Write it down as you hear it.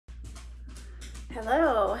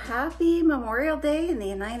Hello, happy Memorial Day in the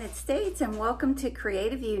United States and welcome to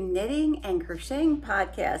Creative You Knitting and Crocheting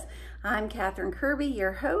Podcast. I'm Catherine Kirby,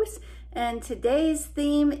 your host, and today's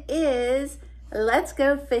theme is Let's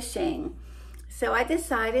Go Fishing. So I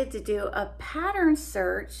decided to do a pattern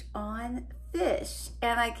search on fish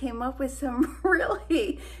and I came up with some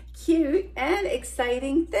really cute and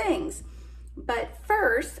exciting things. But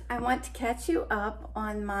first, I want to catch you up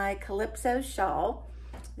on my Calypso shawl.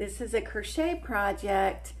 This is a crochet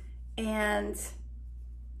project and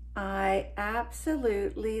I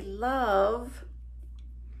absolutely love,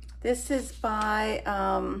 this is by,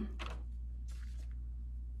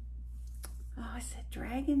 is it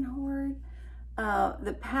Dragon Horde?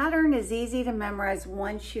 The pattern is easy to memorize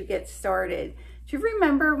once you get started. Do you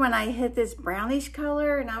remember when I hit this brownish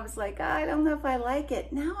color and I was like, I don't know if I like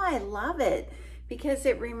it. Now I love it because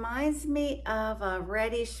it reminds me of a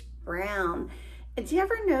reddish brown. And do you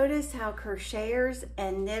ever notice how crocheters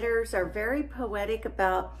and knitters are very poetic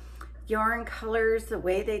about yarn colors, the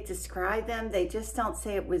way they describe them? They just don't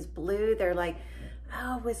say it was blue. They're like,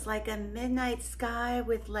 oh, it was like a midnight sky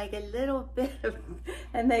with like a little bit of,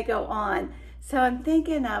 and they go on. So I'm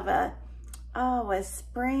thinking of a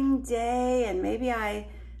spring day, and maybe I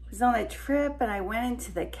was on a trip and I went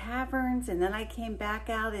into the caverns and then I came back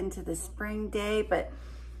out into the spring day, but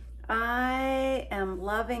I am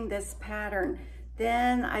loving this pattern.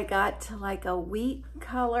 Then I got to like a wheat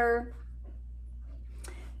color,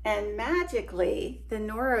 and magically the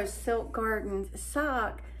Noro Silk Garden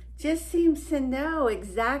sock just seems to know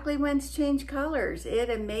exactly when to change colors.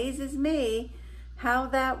 It amazes me how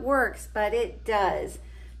that works, but it does.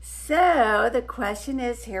 So the question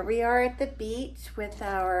is, here we are at the beach with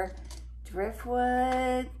our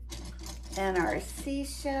driftwood and our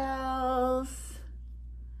seashells,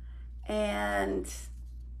 and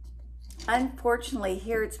unfortunately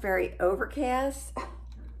here it's very overcast.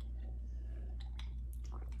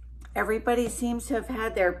 Everybody seems to have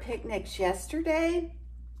had their picnics yesterday,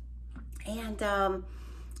 and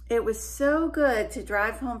it was so good to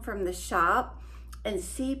drive home from the shop and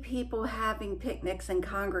see people having picnics and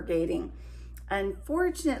congregating.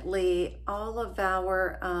 Unfortunately, all of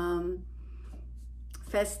our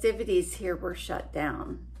festivities here were shut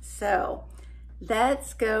down. So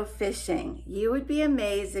let's go fishing. You would be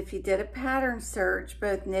amazed if you did a pattern search,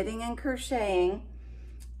 both knitting and crocheting,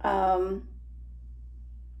 on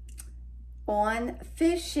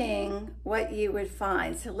fishing, what you would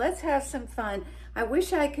find. So let's have some fun. I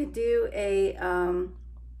wish I could do a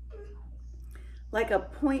like a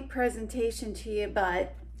point presentation to you,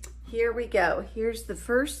 but here we go. Here's the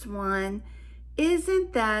first one.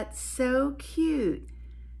 Isn't that so cute?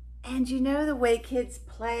 And you know the way kids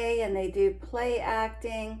play and they do play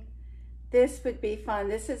acting? This would be fun.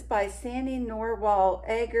 This is by Sandy Norwell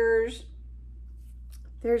Eggers.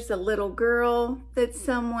 There's a little girl that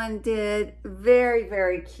someone did. Very,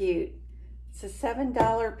 very cute. It's a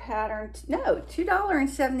 $7 pattern. No,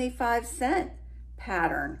 $2.75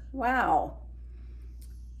 pattern. Wow.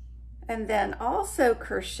 And then also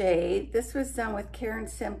crocheted. This was done with Karen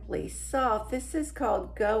Simply Soft. This is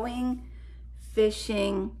called Going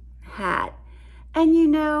Fishing Hat. And you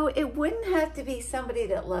know, it wouldn't have to be somebody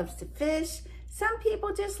that loves to fish. Some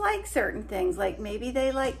people just like certain things, like maybe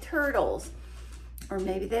they like turtles, or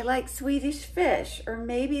maybe they like Swedish fish, or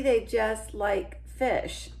maybe they just like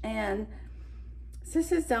fish. And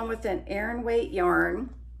this is done with an Aran weight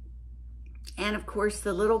yarn. And of course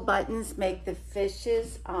the little buttons make the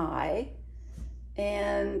fish's eye.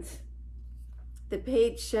 And the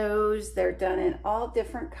page shows they're done in all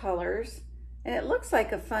different colors. And it looks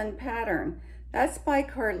like a fun pattern. That's by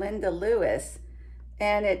Carlinda Lewis.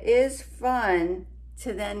 And it is fun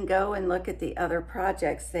to then go and look at the other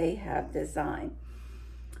projects they have designed.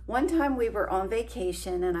 One time we were on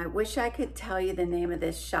vacation, and I wish I could tell you the name of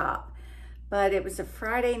this shop, but it was a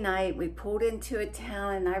Friday night. We pulled into a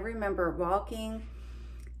town, and I remember walking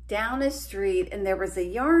down a street, and there was a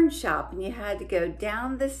yarn shop, and you had to go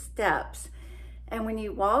down the steps. And when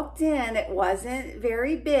you walked in, it wasn't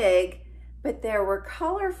very big, but there were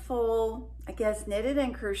colorful, I guess, knitted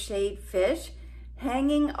and crocheted fish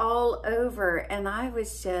hanging all over. And I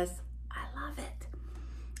was just, I love it.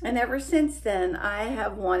 And ever since then, I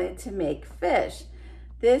have wanted to make fish.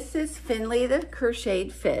 This is Finley the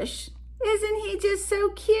crocheted fish. Isn't he just so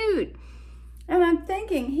cute? And I'm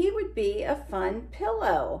thinking he would be a fun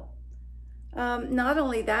pillow. Not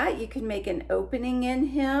only that, you can make an opening in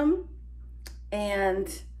him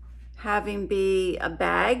and have him be a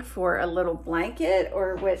bag for a little blanket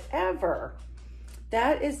or whatever.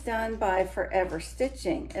 That is done by Forever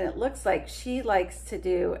Stitching, and it looks like she likes to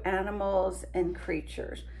do animals and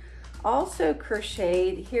creatures. Also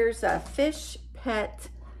crocheted, here's a fish pet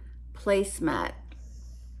placemat.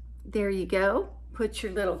 There you go. Put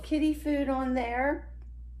your little kitty food on there.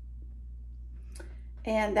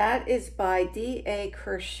 And that is by D.A.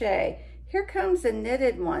 Crochet. Here comes a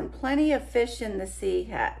knitted one. Plenty of fish in the sea.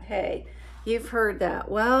 Hey, you've heard that.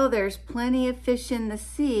 Well, there's plenty of fish in the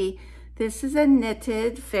sea. This is a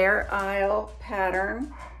knitted Fair Isle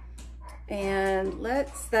pattern. And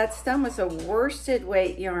that's done with a worsted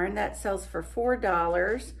weight yarn. That sells for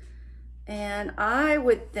 $4. And I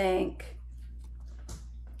would think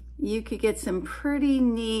you could get some pretty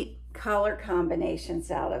neat color combinations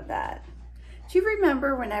out of that. Do you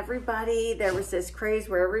remember when there was this craze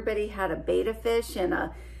where everybody had a betta fish in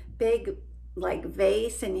a big like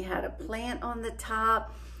vase and you had a plant on the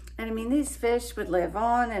top? And I mean, these fish would live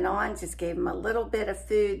on and on, just gave them a little bit of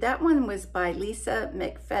food. That one was by Lisa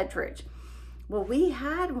McFedridge. Well, we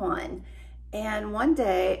had one. And one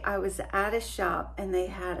day I was at a shop and they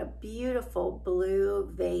had a beautiful blue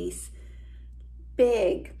vase,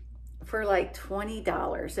 big, for like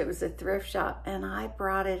 $20. It was a thrift shop and I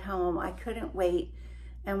brought it home. I couldn't wait.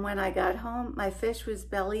 And when I got home, my fish was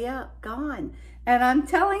belly up, gone. And I'm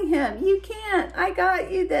telling him, you can't, I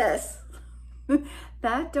got you this.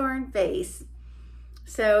 That darn vase.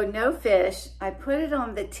 So no fish. I put it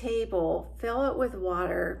on the table, fill it with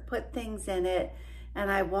water, put things in it, and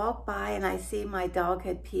I walk by and I see my dog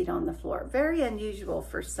had peed on the floor. Very unusual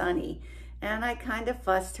for Sunny. And I kind of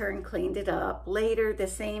fussed her and cleaned it up. Later, the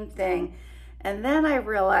same thing. And then I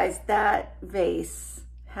realized that vase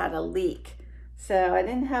had a leak. So I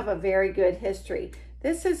didn't have a very good history.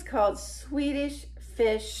 This is called Swedish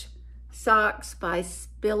Fish Socks by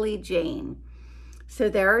Spilly Jane. So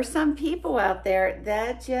there are some people out there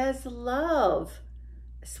that just love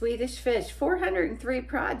Swedish fish. 403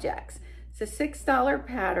 projects. It's a $6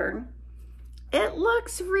 pattern. It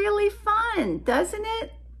looks really fun, doesn't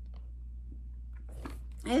it?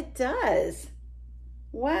 It does.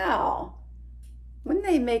 Wow. Wouldn't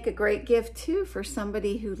they make a great gift too for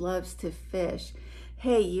somebody who loves to fish?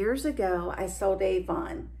 Hey, years ago, I sold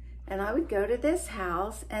Avon and I would go to this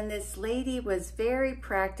house and this lady was very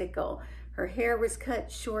practical. Her hair was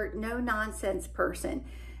cut short, no nonsense person.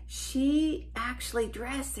 She actually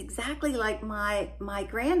dressed exactly like my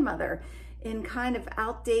grandmother in kind of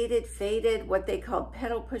outdated, faded, what they called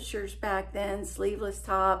pedal pushers back then, sleeveless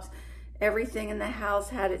tops. Everything in the house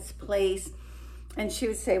had its place. And she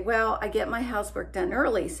would say, well, I get my housework done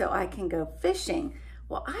early so I can go fishing.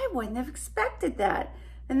 Well, I wouldn't have expected that.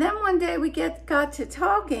 And then one day we got to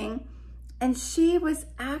talking and she was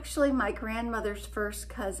actually my grandmother's first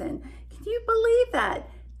cousin. Can you believe that?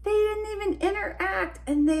 They didn't even interact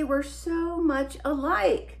and they were so much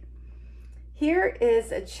alike. Here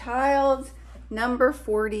is a child's number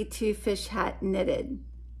 42 fish hat knitted.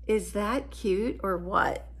 Is that cute or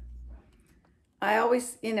what? I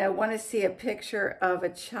always, want to see a picture of a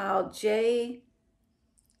child. J.H.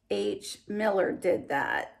 Miller did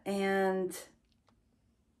that. And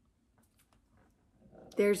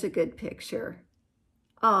there's a good picture.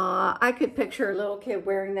 I could picture a little kid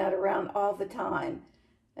wearing that around all the time.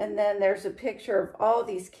 And then there's a picture of all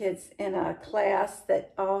these kids in a class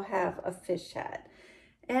that all have a fish hat.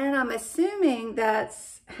 And I'm assuming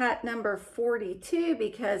that's hat number 42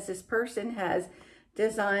 because this person has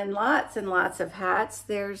designed lots and lots of hats.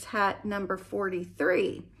 There's hat number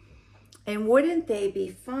 43. And wouldn't they be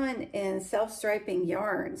fun in self-striping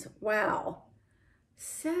yarns? Wow.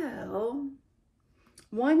 So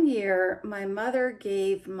one year my mother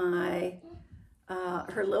gave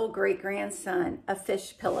her little great-grandson a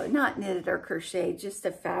fish pillow, not knitted or crocheted, just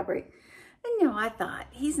a fabric. And I thought,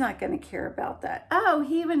 he's not going to care about that. Oh,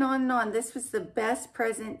 he went on and on. This was the best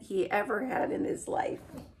present he ever had in his life.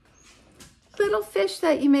 Little fish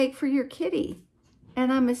that you make for your kitty.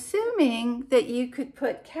 And I'm assuming that you could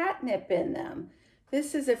put catnip in them.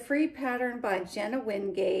 This is a free pattern by Jenna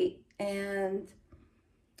Wingate and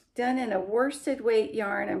done in a worsted weight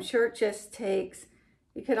yarn. I'm sure it just takes,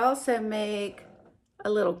 you could also make a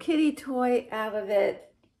little kitty toy out of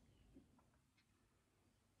it.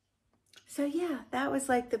 So yeah, that was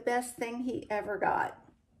like the best thing he ever got.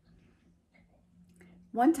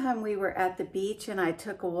 One time we were at the beach and I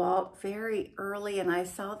took a walk very early and I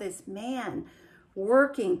saw this man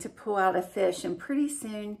working to pull out a fish, and pretty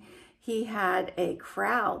soon he had a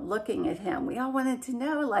crowd looking at him. We all wanted to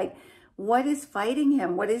know, like, what is fighting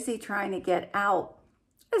him? What is he trying to get out?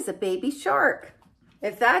 It's a baby shark.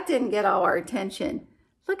 If that didn't get all our attention,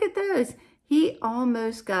 look at those. He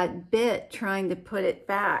almost got bit trying to put it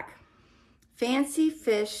back. Fancy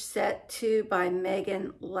Fish Set 2 by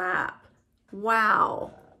Megan Lapp.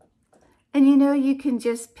 Wow. And you know, you can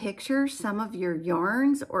just picture some of your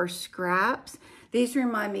yarns or scraps. These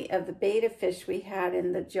remind me of the betta fish we had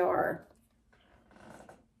in the jar.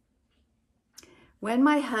 When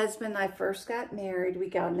my husband and I first got married, we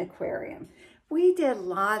got an aquarium. We did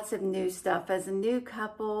lots of new stuff as a new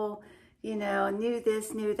couple, you know, knew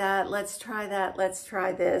this, knew that, let's try that, let's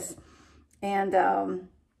try this. And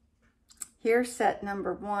here's set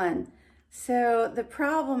number 1. So the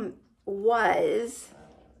problem was,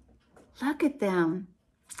 look at them.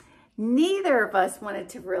 Neither of us wanted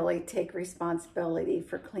to really take responsibility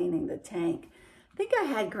for cleaning the tank. I think I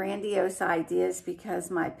had grandiose ideas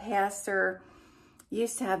because my pastor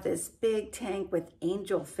used to have this big tank with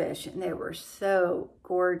angelfish, and they were so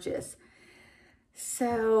gorgeous.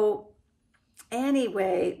 So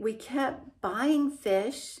anyway, we kept buying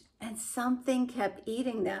fish and something kept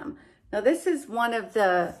eating them. Now this is one of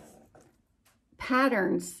the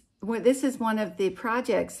patterns, this is one of the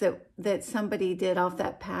projects that somebody did off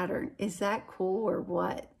that pattern. Is that cool or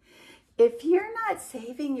what? If you're not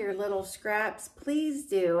saving your little scraps, please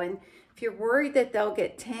do. And if you're worried that they'll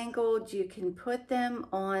get tangled, you can put them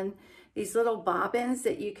on these little bobbins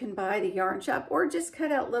that you can buy at a yarn shop, or just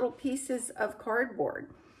cut out little pieces of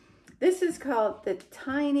cardboard. This is called the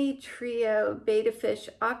Tiny Trio Betta Fish,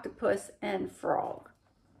 Octopus, and Frog.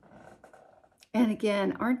 And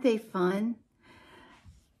again, aren't they fun?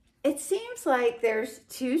 It seems like there's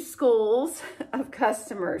 2 schools of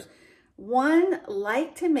customers. One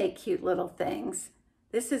like to make cute little things.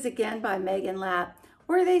 This is again by Megan Lapp,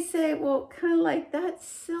 where they say, well, kind of like, that's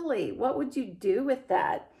silly. What would you do with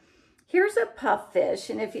that? Here's a puffish,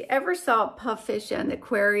 and if you ever saw a puffish in an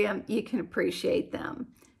aquarium, you can appreciate them.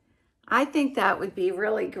 I think that would be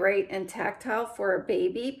really great and tactile for a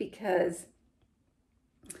baby because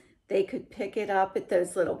they could pick it up at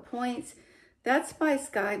those little points. That's by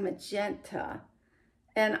Sky Magenta.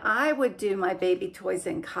 And I would do my baby toys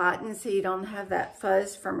in cotton so you don't have that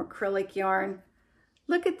fuzz from acrylic yarn.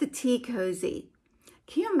 Look at the tea cozy.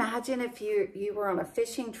 Can you imagine if you were on a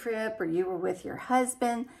fishing trip or you were with your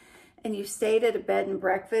husband and you stayed at a bed and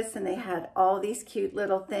breakfast and they had all these cute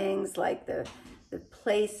little things like the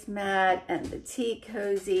placemat and the tea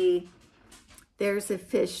cozy. There's a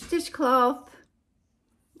fish dishcloth.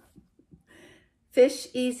 Fish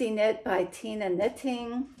Easy Knit by Tina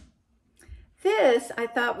Knitting. This I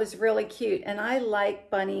thought was really cute, and I like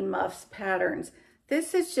Bunny Muffs patterns.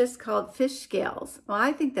 This is just called Fish Scales. Well,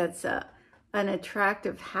 I think that's an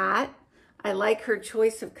attractive hat. I like her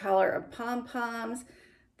choice of color of pom-poms.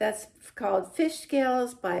 That's called Fish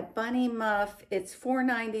Scales by Bunny Muff. It's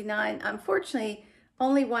 $4.99. Unfortunately,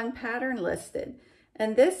 only one pattern listed.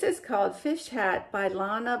 And this is called Fish Hat by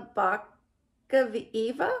Lana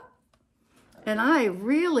Bakavieva. And I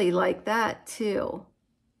really like that too.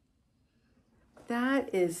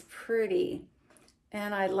 That is pretty.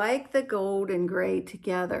 And I like the gold and gray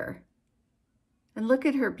together. And look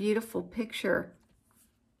at her beautiful picture.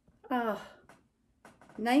 Oh,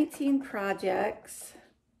 19 projects.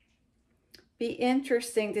 Be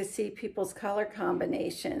interesting to see people's color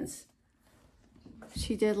combinations.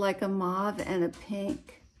 She did like a mauve and a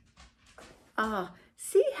pink. Ah,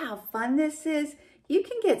 see how fun this is? You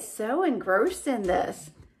can get so engrossed in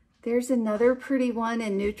this. There's another pretty one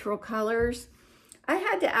in neutral colors. I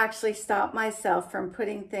had to actually stop myself from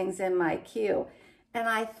putting things in my queue. And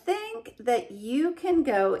I think that you can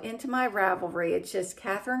go into my Ravelry. It's just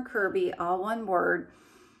Catherine Kirby, all one word.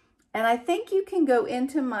 And I think you can go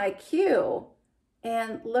into my queue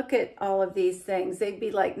and look at all of these things. They'd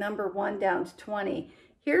be like number 1 down to 20.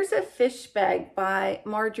 Here's a fish bag by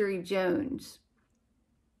Marjorie Jones.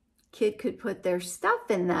 Kid could put their stuff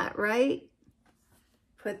in that, right?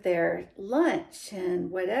 Put their lunch and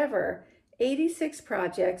whatever. 86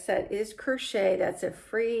 projects. That is crochet. That's a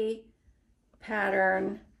free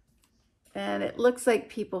pattern. And it looks like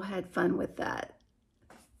people had fun with that.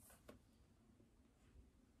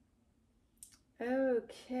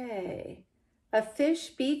 Okay. A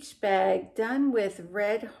fish beach bag done with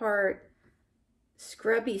Red Heart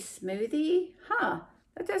Scrubby Smoothie. Huh.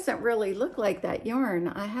 That doesn't really look like that yarn.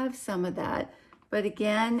 I have some of that. But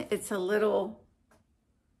again, it's a little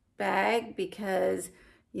bag because,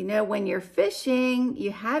 you know, when you're fishing,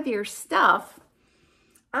 you have your stuff.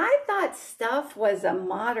 I thought stuff was a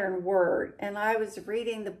modern word, and I was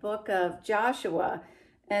reading the book of Joshua,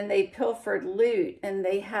 and they pilfered loot, and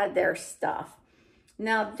they had their stuff.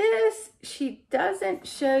 Now this, she doesn't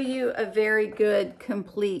show you a very good,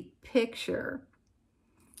 complete picture.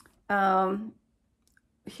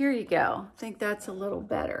 Here you go. I think that's a little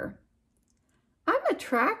better. I'm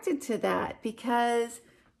attracted to that because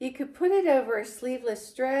you could put it over a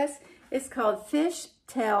sleeveless dress. It's called Fish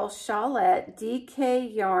tail shawlette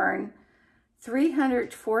DK yarn,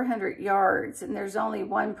 300 to 400 yards, and there's only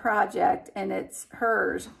one project and it's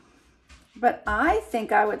hers. But I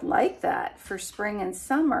think I would like that for spring and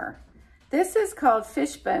summer. This is called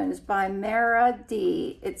Fishbones by Mara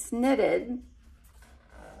D. It's knitted.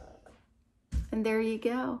 And there you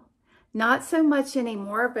go. Not so much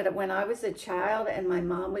anymore, but when I was a child and my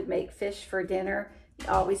mom would make fish for dinner, you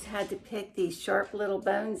always had to pick these sharp little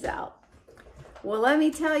bones out. Well, let me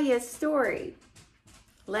tell you a story.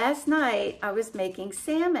 Last night, I was making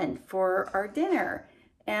salmon for our dinner,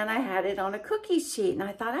 and I had it on a cookie sheet, and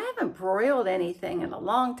I thought, I haven't broiled anything in a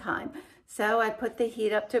long time. So I put the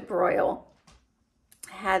heat up to broil,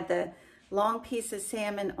 had the long piece of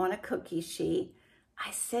salmon on a cookie sheet. I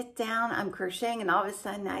sit down, I'm crocheting, and all of a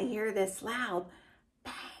sudden I hear this loud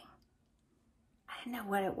bang. I didn't know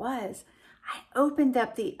what it was. I opened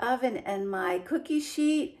up the oven and my cookie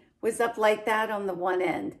sheet was up like that on the one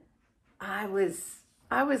end. I was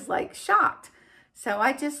like shocked. So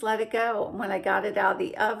I just let it go. When I got it out of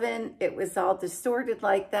the oven, it was all distorted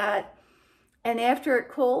like that. And after it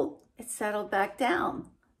cooled, it settled back down.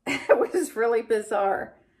 It was really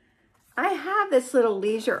bizarre. I have this little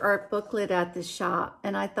leisure art booklet at the shop,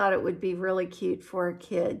 and I thought it would be really cute for a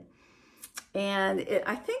kid. And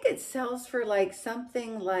I think it sells for like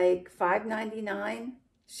something like $5.99.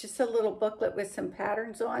 It's just a little booklet with some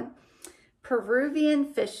patterns on.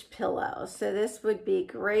 Peruvian fish pillow. So this would be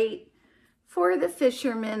great for the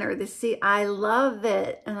fishermen or the sea. I love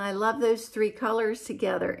it. And I love those three colors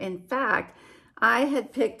together. In fact, I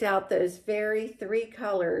had picked out those very three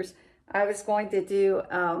colors. I was going to do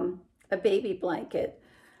a baby blanket.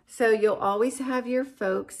 So you'll always have your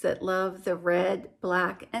folks that love the red,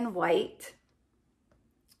 black, and white.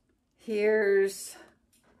 Here's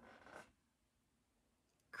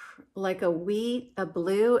like a wheat, a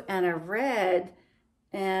blue, and a red.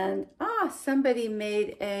 And somebody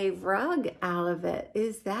made a rug out of it.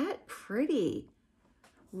 Is that pretty?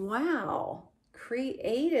 Wow,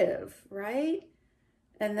 creative, right?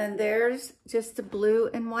 And then there's just a blue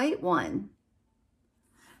and white one.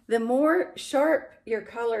 The more sharp your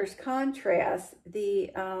colors contrast,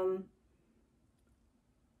 the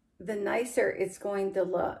nicer it's going to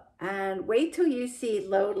look. And wait till you see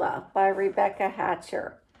Lola by Rebecca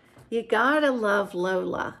Hatcher. You gotta love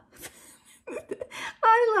Lola.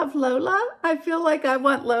 I love Lola. I feel like I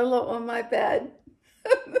want Lola on my bed.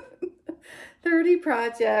 30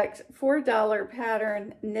 projects, $4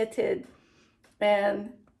 pattern knitted,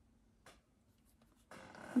 and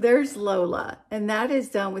there's Lola, and that is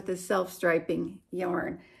done with the self-striping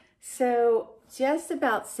yarn. So just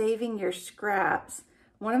about saving your scraps.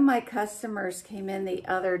 One of my customers came in the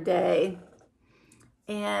other day,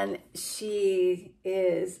 and she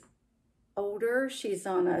is older. She's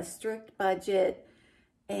on a strict budget,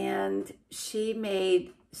 and she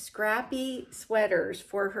made scrappy sweaters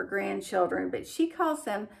for her grandchildren, but she calls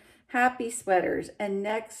them happy sweaters. And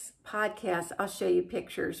next podcast, I'll show you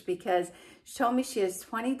pictures, because she told me she has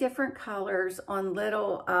 20 different colors on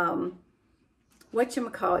little,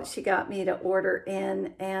 whatchamacallit, she got me to order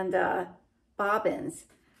in, and bobbins.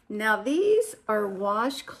 Now these are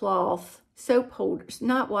washcloth soap holders,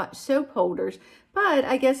 not soap holders, but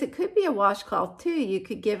I guess it could be a washcloth too. You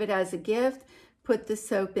could give it as a gift, put the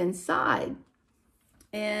soap inside.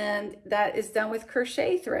 And that is done with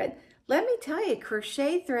crochet thread. Let me tell you,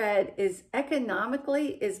 crochet thread is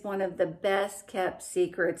economically one of the best kept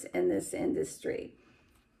secrets in this industry.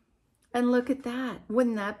 And look at that.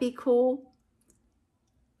 Wouldn't that be cool?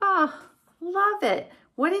 Ah, love it.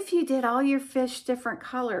 What if you did all your fish different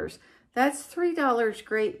colors? That's $3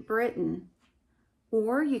 Great Britain.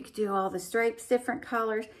 Or you could do all the stripes different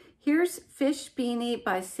colors. Here's Fish Beanie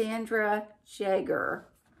by Sandra Jager.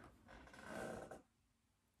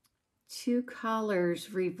 2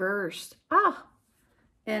 colors reversed.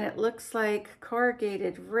 And it looks like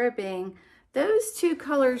corrugated ribbing. Those 2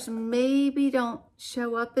 colors maybe don't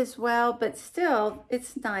show up as well, but still,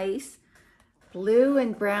 it's nice. Blue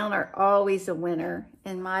and brown are always a winner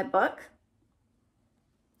in my book.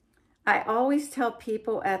 I always tell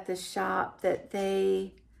people at the shop that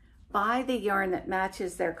they buy the yarn that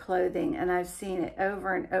matches their clothing, and I've seen it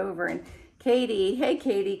over and over. And Katie, hey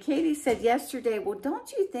Katie, Katie said yesterday, well,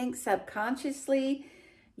 don't you think subconsciously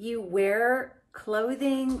you wear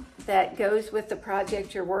clothing that goes with the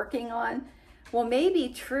project you're working on? Well, maybe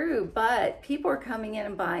true, but people are coming in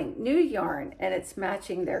and buying new yarn and it's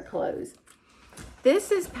matching their clothes.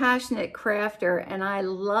 This is Passionate Crafter, and I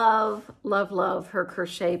love, love, love her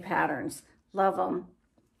crochet patterns. Love them.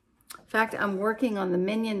 In fact, I'm working on the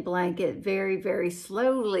minion blanket very, very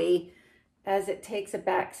slowly as it takes a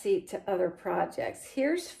backseat to other projects.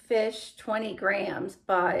 Here's Fish 20 Grams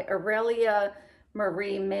by Aurelia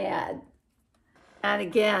Marie Mad. And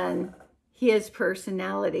again, his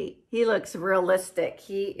personality. He looks realistic.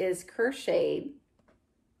 He is crocheted.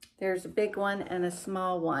 There's a big one and a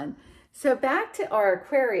small one. So back to our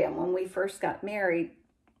aquarium. When we first got married,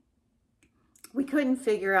 we couldn't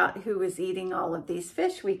figure out who was eating all of these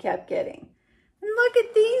fish we kept getting. And look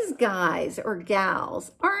at these guys or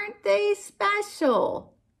gals. Aren't they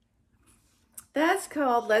special? That's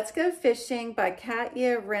called Let's Go Fishing by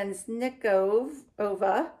Katya Reznikova.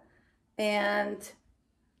 And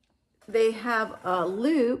they have a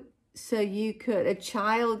loop so a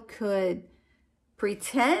child could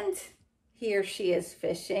pretend he or she is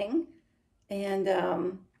fishing. And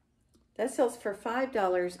that sells for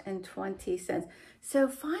 $5.20. So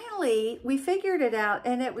finally, we figured it out,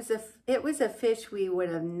 and it was a fish we would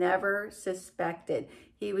have never suspected.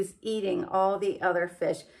 He was eating all the other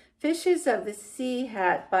fish. Fishes of the Sea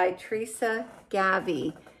hat by Teresa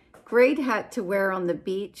Gavi. Great hat to wear on the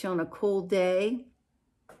beach on a cool day.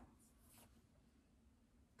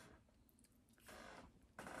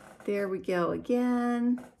 There we go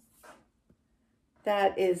again.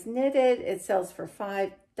 That is knitted. It sells for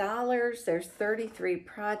 $5. There's 33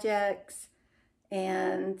 projects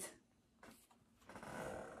and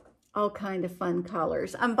all kind of fun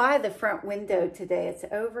colors. I'm by the front window today. It's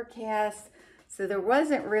overcast, so there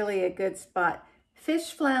wasn't really a good spot.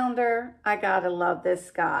 Fish flounder, I gotta love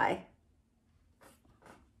this guy.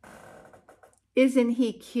 Isn't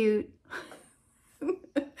he cute?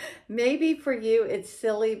 Maybe for you it's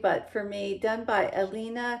silly, but for me, done by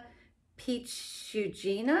Elena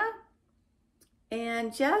Pichugina.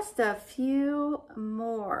 And just a few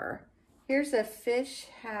more. Here's a fish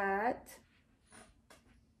hat.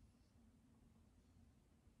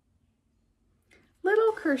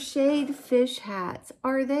 Little crocheted fish hats.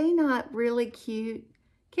 Are they not really cute?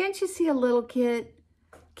 Can't you see a little kid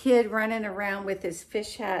running around with his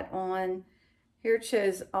fish hat on? Here it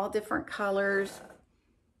shows all different colors.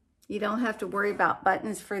 You don't have to worry about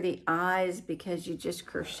buttons for the eyes because you just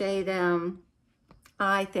crochet them.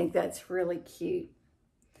 I think that's really cute.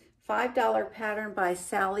 $5 pattern by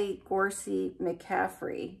Sally Gorsey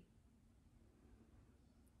McCaffrey.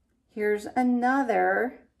 Here's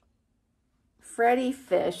another Freddy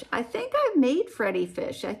fish. I think I've made Freddy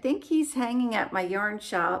fish. I think he's hanging at my yarn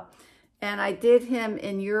shop, and I did him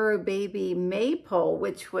in Euro Baby Maypole,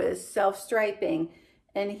 which was self-striping,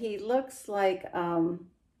 and he looks like a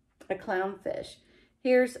clownfish.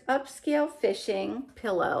 Here's Upscale Fishing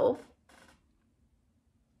Pillow,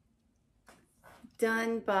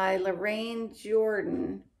 done by Lorraine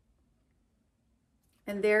Jordan.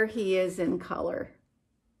 And there he is in color.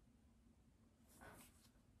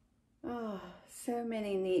 Oh, so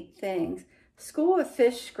many neat things. School of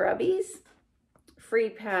Fish Scrubbies, free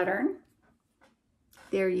pattern.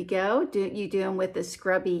 There you go. You do them with the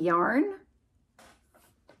scrubby yarn.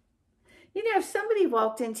 You know, if somebody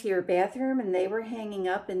walked into your bathroom and they were hanging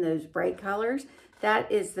up in those bright colors,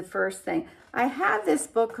 that is the first thing. I have this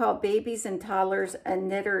book called Babies and Toddlers, A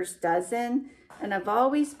Knitter's Dozen, and I've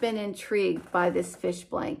always been intrigued by this fish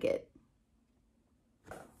blanket.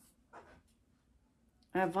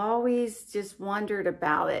 I've always just wondered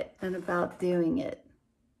about it and about doing it.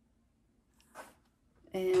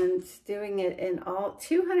 And doing it in all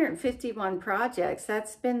 251 projects.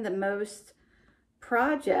 That's been the most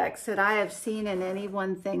projects that I have seen in any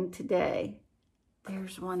one thing today.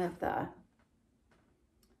 There's one of the...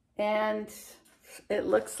 And it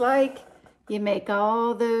looks like you make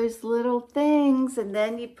all those little things and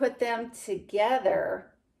then you put them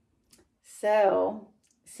together. So,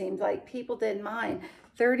 seems like people didn't mind.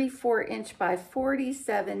 34" by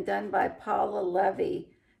 47, done by Paula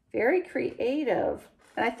Levy. Very creative.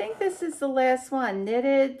 And I think this is the last one,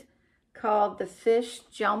 knitted, called the Fish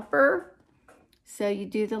Jumper. So you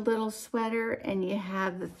do the little sweater and you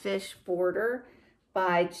have the fish border,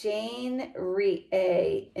 by Jane Rie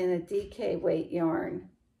in a DK weight yarn.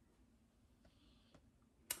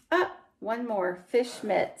 Ah, one more, fish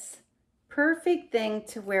mitts. Perfect thing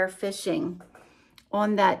to wear fishing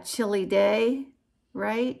on that chilly day,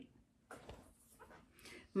 right?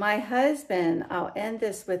 My husband, I'll end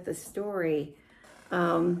this with a story.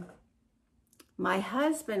 My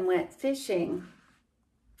husband went fishing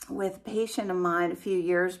with a patient of mine a few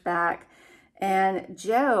years back, and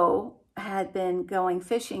Joe had been going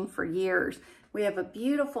fishing for years. We have a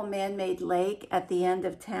beautiful man-made lake at the end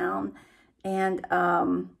of town, and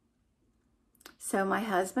so my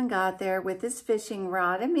husband got there with his fishing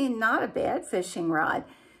rod. I mean, not a bad fishing rod,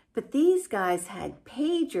 but these guys had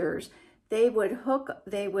pagers they would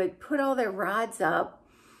put all their rods up,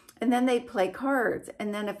 and then they'd play cards.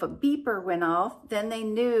 And then if a beeper went off, then they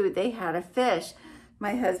knew they had a fish.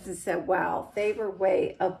 My husband said, wow, they were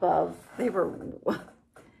way above. Look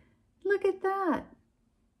at that.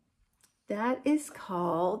 That is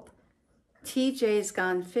called TJ's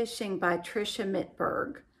Gone Fishing by Tricia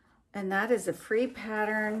Mitberg. And that is a free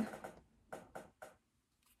pattern.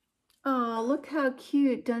 Oh, look how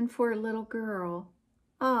cute, done for a little girl.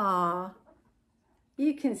 Aw.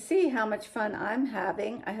 You can see how much fun I'm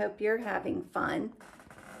having. I hope you're having fun.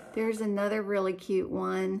 There's another really cute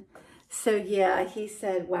one. So yeah, he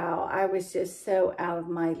said, wow, I was just so out of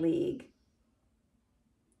my league.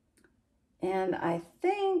 And I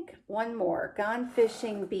think one more, Gone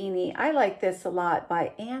Fishing Beanie. I like this a lot,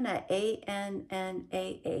 by Anna,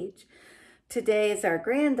 A-N-N-A-H. Today is our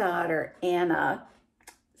granddaughter, Anna,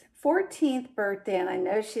 14th birthday, and I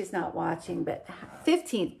know she's not watching, but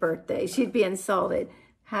 15th birthday. She'd be insulted.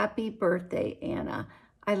 Happy birthday, Anna.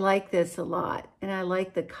 I like this a lot, and I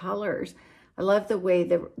like the colors. I love the way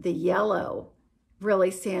the yellow really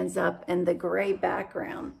stands up and the gray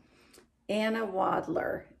background. Anna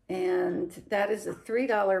Wadler. And that is a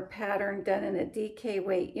 $3 pattern done in a DK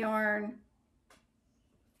weight yarn.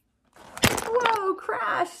 Whoa,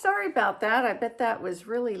 crash. Sorry about that. I bet that was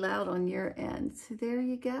really loud on your end. So there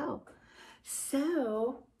you go.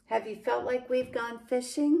 So, have you felt like we've gone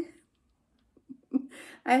fishing?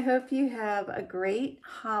 I hope you have a great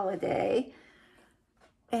holiday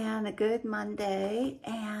and a good Monday.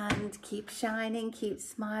 And keep shining, keep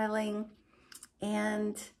smiling.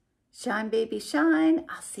 And shine, baby, shine.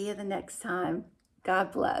 I'll see you the next time. God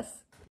bless.